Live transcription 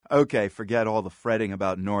Okay, forget all the fretting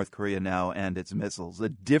about North Korea now and its missiles. A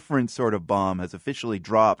different sort of bomb has officially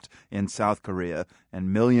dropped in South Korea,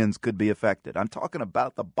 and millions could be affected. I'm talking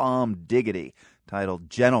about the bomb diggity, titled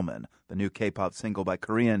Gentleman, the new K-pop single by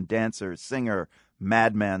Korean dancer, singer,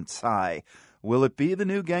 Madman Psy. Will it be the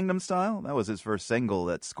new Gangnam Style? That was his first single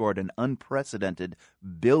that scored an unprecedented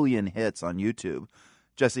 1 billion hits on YouTube.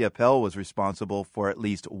 Jesse Appel was responsible for at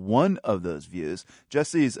least one of those views.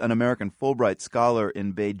 Jesse's an American Fulbright scholar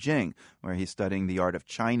in Beijing, where he's studying the art of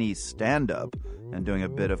Chinese stand-up and doing a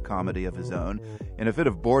bit of comedy of his own. In a fit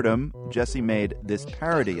of boredom, Jesse made this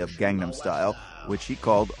parody of Gangnam Style, which he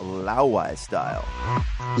called Laowai Style.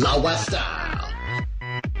 Laowai Style.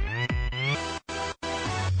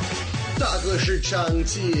 大哥是长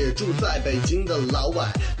期住在北京的老外，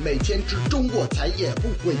每天吃中国菜也不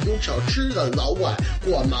会用少吃的老外，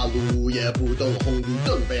过马路也不懂红绿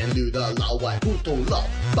灯变绿的老外，普通老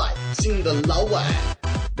百姓的老外。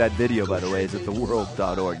 That video, by the way, is at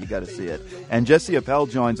theworld.org. You got to see it. And Jesse Appel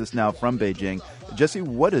joins us now from Beijing. Jesse,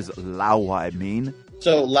 what does Laowai mean?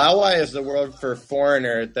 So Laowai is the word for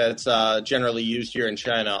foreigner that's generally used here in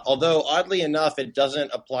China. Although, oddly enough, it doesn't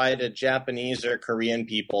apply to Japanese or Korean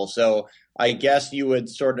people. So I guess you would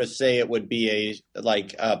sort of say it would be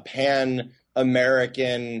a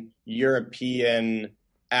pan-American, European,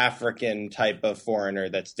 African type of foreigner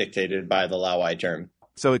that's dictated by the Laowai term.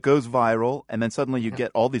 So it goes viral, and then suddenly you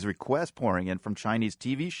get all these requests pouring in from Chinese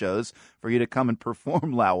TV shows for you to come and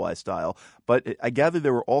perform Laowai Style. But I gather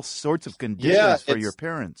there were all sorts of conditions for your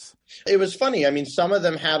appearance. It was funny. I mean, some of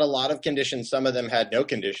them had a lot of conditions. Some of them had no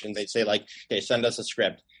conditions. They'd say, like, okay, send us a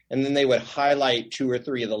script. And then they would highlight 2 or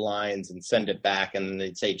 3 of the lines and send it back. And then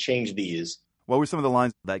they'd say, change these. What were some of the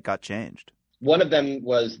lines that got changed? One of them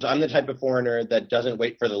was, I'm the type of foreigner that doesn't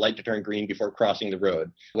wait for the light to turn green before crossing the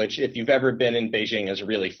road, which if you've ever been in Beijing is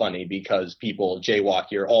really funny because people jaywalk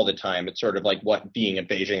here all the time. It's sort of like what being a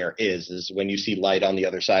Beijinger is when you see light on the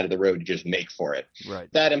other side of the road, you just make for it. Right.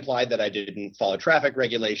 That implied that I didn't follow traffic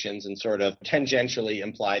regulations and sort of tangentially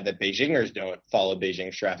implied that Beijingers don't follow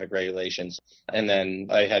Beijing's traffic regulations. And then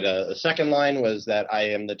I had a second line was that I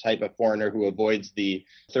am the type of foreigner who avoids the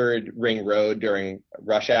third ring road during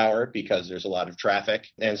rush hour because there's a lot of traffic.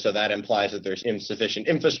 And so that implies that there's insufficient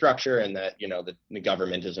infrastructure and that, the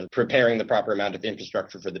government isn't preparing the proper amount of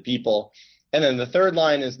infrastructure for the people. And then the third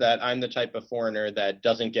line is that I'm the type of foreigner that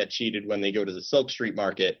doesn't get cheated when they go to the Silk Street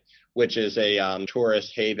Market, which is a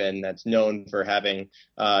tourist haven that's known for having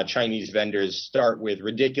Chinese vendors start with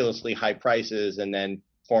ridiculously high prices and then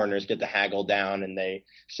foreigners get to haggle down and they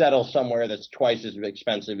settle somewhere that's twice as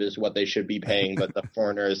expensive as what they should be paying. But the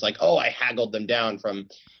foreigner is like, oh, I haggled them down from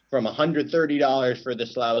 $130 for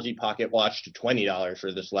this lousy pocket watch to $20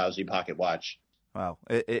 for this lousy pocket watch. Wow.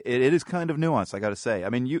 It is kind of nuanced, I got to say. I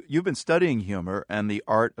mean, you've been studying humor and the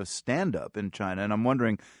art of stand-up in China, and I'm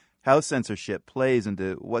wondering how censorship plays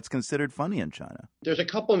into what's considered funny in China. There's a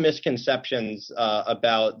couple misconceptions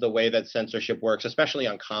about the way that censorship works, especially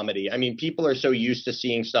on comedy. I mean, people are so used to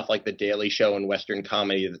seeing stuff like The Daily Show and Western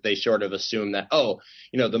comedy that they sort of assume that,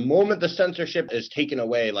 the moment the censorship is taken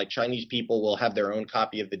away, like Chinese people will have their own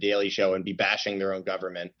copy of The Daily Show and be bashing their own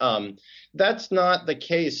government. That's not the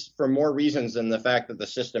case for more reasons than the fact that the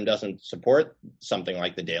system doesn't support something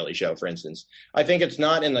like The Daily Show, for instance. I think it's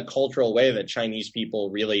not in the cultural way that Chinese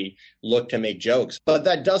people really look to make jokes. But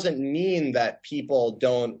that doesn't mean that people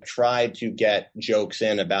don't try to get jokes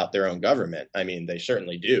in about their own government. I mean, they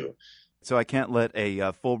certainly do. So I can't let a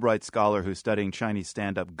Fulbright scholar who's studying Chinese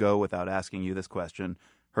stand-up go without asking you this question.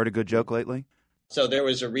 Heard a good joke lately? So there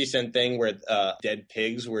was a recent thing where dead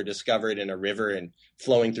pigs were discovered in a river and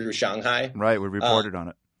flowing through Shanghai. Right, we reported on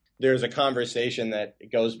it. There's a conversation that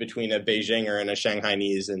goes between a Beijinger and a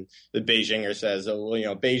Shanghainese, and the Beijinger says,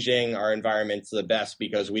 Beijing, our environment's the best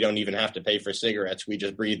because we don't even have to pay for cigarettes. We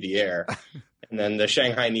just breathe the air. And then the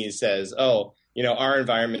Shanghainese says, our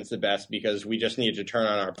environment's the best because we just need to turn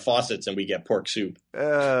on our faucets and we get pork soup.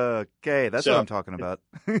 Okay, that's what I'm talking about.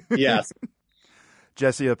 Yes.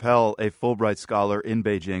 Jesse Appel, a Fulbright scholar in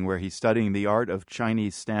Beijing, where he's studying the art of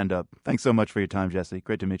Chinese stand-up. Thanks so much for your time, Jesse.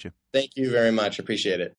 Great to meet you. Thank you very much. Appreciate it.